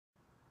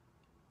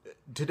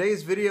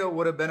Today's video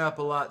would have been up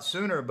a lot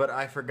sooner, but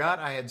I forgot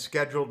I had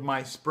scheduled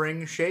my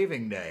spring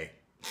shaving day.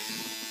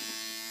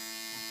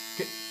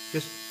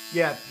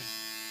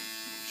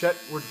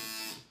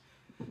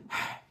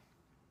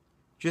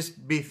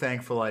 Just be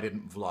thankful I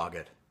didn't vlog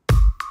it.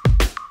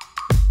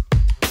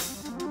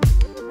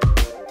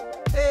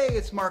 Hey,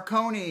 it's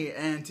Marconi,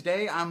 and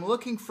today I'm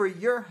looking for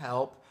your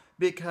help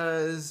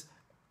because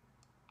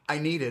I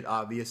need it,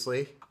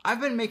 obviously. I've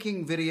been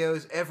making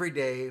videos every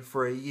day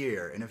for a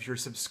year, and if you're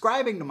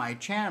subscribing to my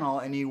channel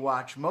and you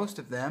watch most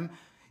of them,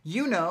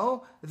 you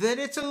know that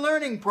it's a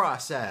learning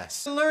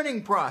process.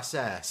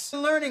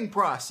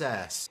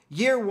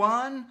 Year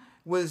one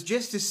was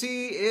just to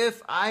see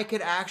if I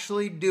could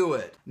actually do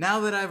it.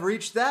 Now that I've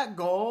reached that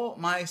goal,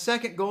 my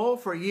second goal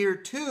for year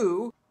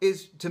two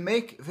is to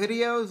make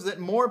videos that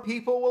more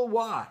people will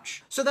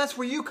watch. So that's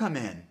where you come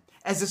in.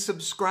 As a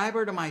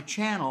subscriber to my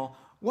channel,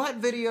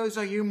 what videos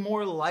are you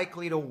more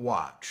likely to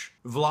watch?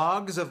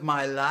 Vlogs of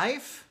my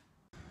life?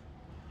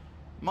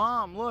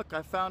 Mom, look,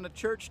 I found a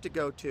church to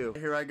go to.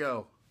 Here I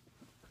go.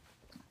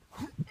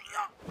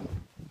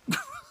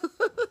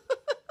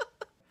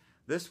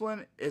 This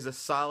one is a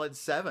solid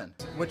 7.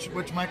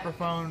 Which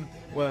microphone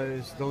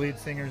was the lead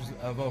singer's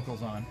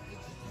vocals on?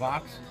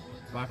 Vox?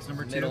 Vox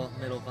number 2?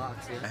 Middle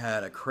Vox, yeah. I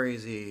had a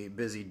crazy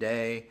busy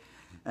day.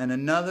 And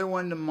another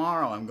one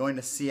tomorrow. I'm going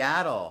to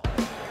Seattle.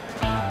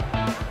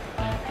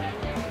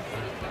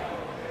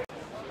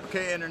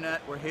 Okay,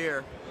 Internet, we're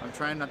here. I'm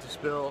trying not to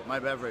spill my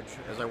beverage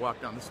as I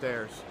walk down the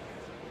stairs.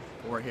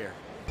 We're here.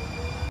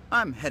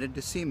 I'm headed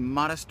to see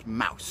Modest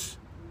Mouse.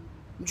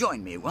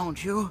 Join me,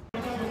 won't you?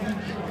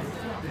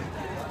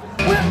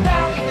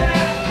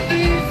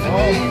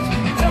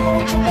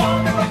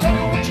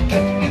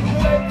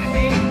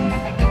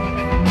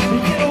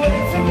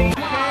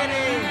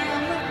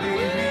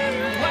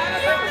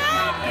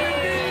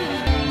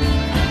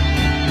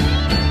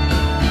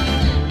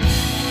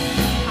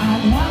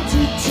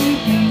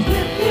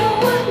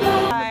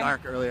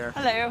 Earlier.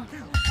 Hello.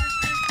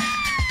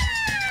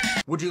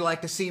 Would you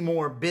like to see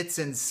more bits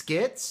and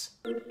skits?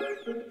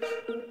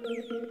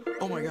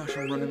 Oh my gosh,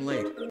 I'm running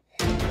late.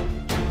 Can't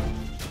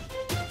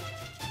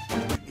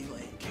be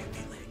late, can't be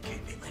late,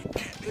 can't be late,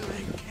 can't be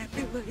late, can't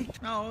be late.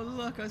 Oh,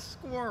 look, a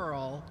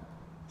squirrel.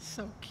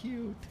 So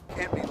cute.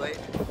 Can't be late,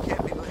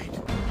 can't be late.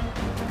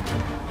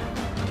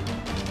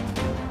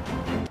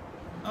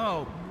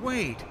 Oh,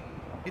 wait.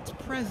 It's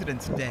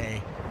President's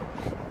Day.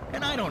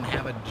 And I don't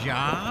have a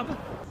job.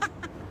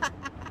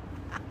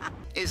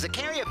 Is the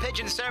carrier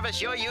pigeon service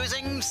you're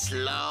using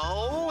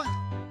slow?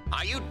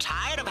 Are you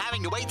tired of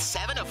having to wait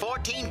 7 or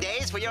 14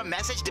 days for your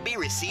message to be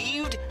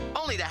received?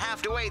 Only to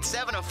have to wait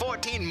 7 or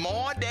 14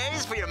 more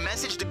days for your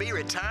message to be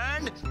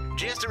returned?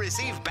 Just to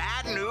receive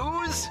bad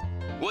news?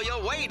 Well,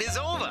 your wait is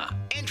over.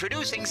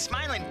 Introducing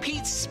Smiling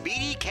Pete's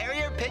Speedy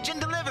Carrier Pigeon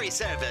Delivery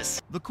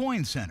Service. The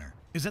Coin Center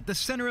is at the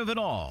center of it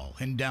all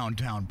in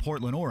downtown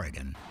Portland,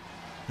 Oregon.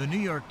 The New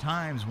York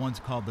Times once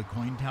called the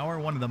Coin Tower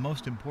one of the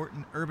most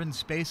important urban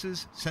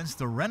spaces since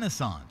the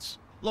Renaissance.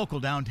 Local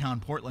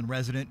downtown Portland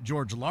resident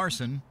George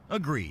Larson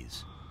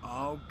agrees.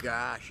 Oh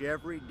gosh,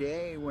 every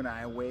day when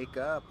I wake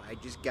up, I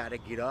just gotta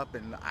get up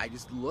and I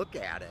just look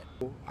at it.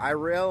 I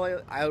really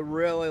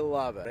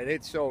love it. And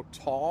it's so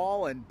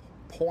tall and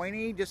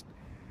pointy, just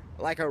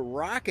like a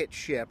rocket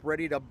ship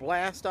ready to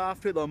blast off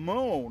to the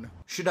moon.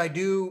 Should I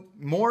do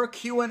more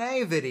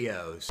Q&A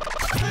videos?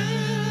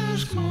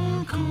 Ask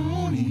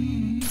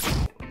Marconi.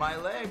 My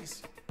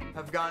legs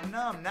have gone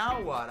numb. Now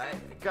what?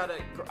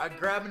 I'm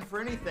grabbing for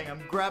anything.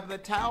 I'm grabbing the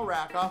towel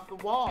rack off the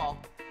wall.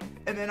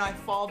 And then I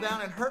fall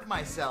down and hurt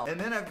myself.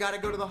 And then I've got to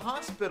go to the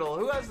hospital.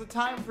 Who has the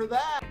time for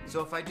that?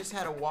 So if I just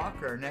had a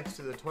walker next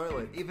to the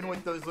toilet, even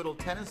with those little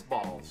tennis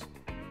balls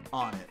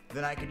on it,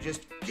 then I could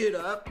just get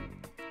up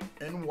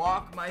and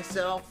walk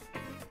myself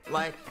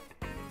like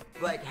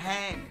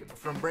Hank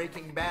from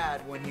Breaking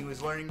Bad when he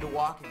was learning to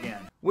walk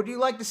again. Would you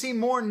like to see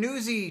more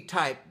newsy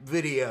type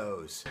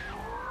videos?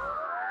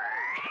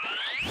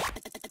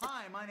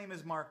 Hi, my name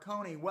is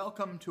Marconi.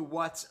 Welcome to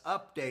What's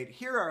Update.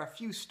 Here are a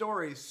few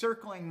stories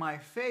circling my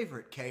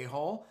favorite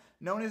K-hole,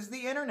 known as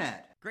the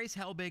Internet. Grace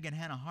Helbig and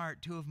Hannah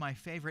Hart, two of my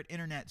favorite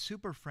internet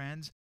super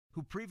friends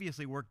who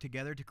previously worked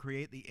together to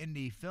create the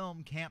indie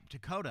film Camp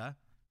Dakota,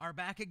 are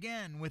back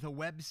again with a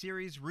web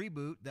series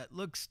reboot that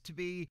looks to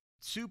be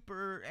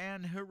super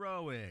and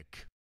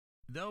heroic.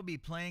 They'll be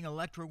playing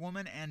Electra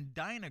Woman and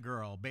Dinah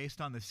Girl based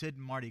on the Sid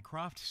and Marty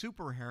Krofft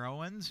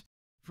superheroines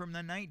from the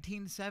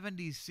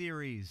 1970s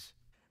series.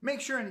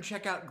 Make sure and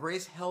check out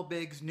Grace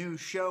Helbig's new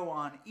show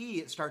on E!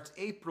 It starts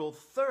April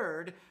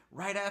 3rd,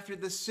 right after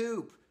The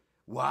Soup.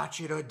 Watch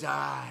it or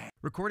die.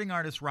 Recording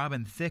artists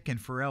Robin Thicke and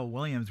Pharrell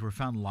Williams were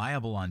found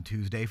liable on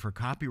Tuesday for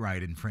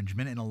copyright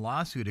infringement in a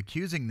lawsuit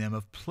accusing them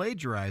of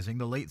plagiarizing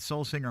the late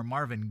soul singer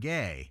Marvin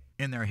Gaye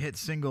in their hit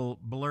single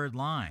Blurred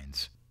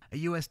Lines. A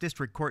U.S.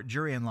 District Court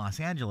jury in Los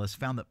Angeles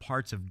found that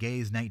parts of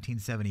Gaye's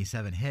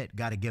 1977 hit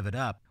Gotta Give It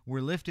Up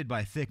were lifted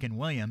by Thicke and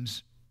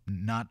Williams,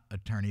 not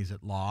attorneys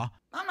at law.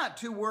 I'm not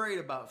too worried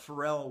about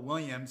Pharrell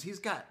Williams. He's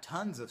got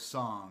tons of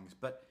songs,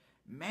 but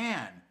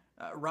man,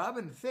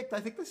 Robin Thicke, I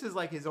think this is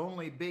like his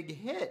only big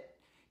hit.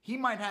 He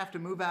might have to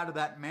move out of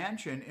that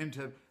mansion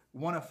into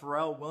one of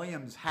Pharrell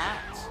Williams'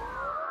 hats.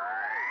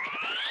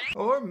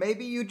 Or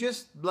maybe you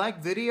just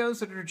like videos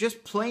that are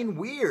just plain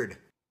weird.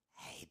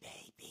 Hey,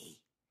 baby.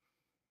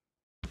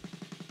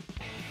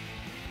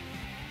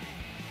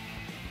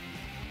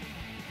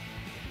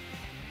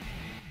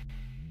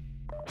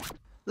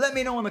 Let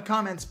me know in the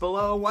comments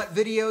below what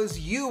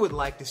videos you would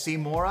like to see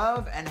more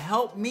of and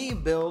help me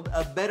build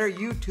a better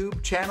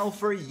YouTube channel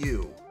for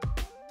you.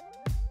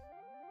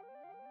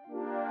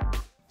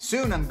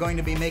 Soon I'm going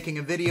to be making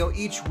a video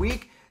each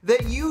week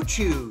that you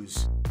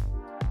choose.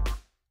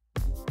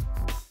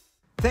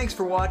 Thanks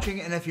for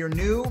watching, and if you're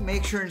new,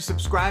 make sure and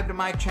subscribe to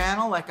my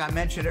channel. Like I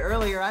mentioned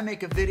earlier, I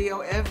make a video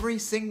every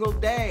single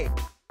day.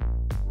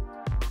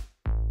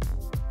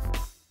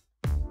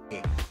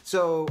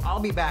 So I'll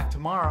be back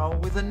tomorrow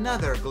with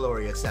another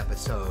glorious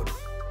episode.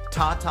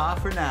 Ta-ta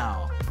for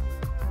now.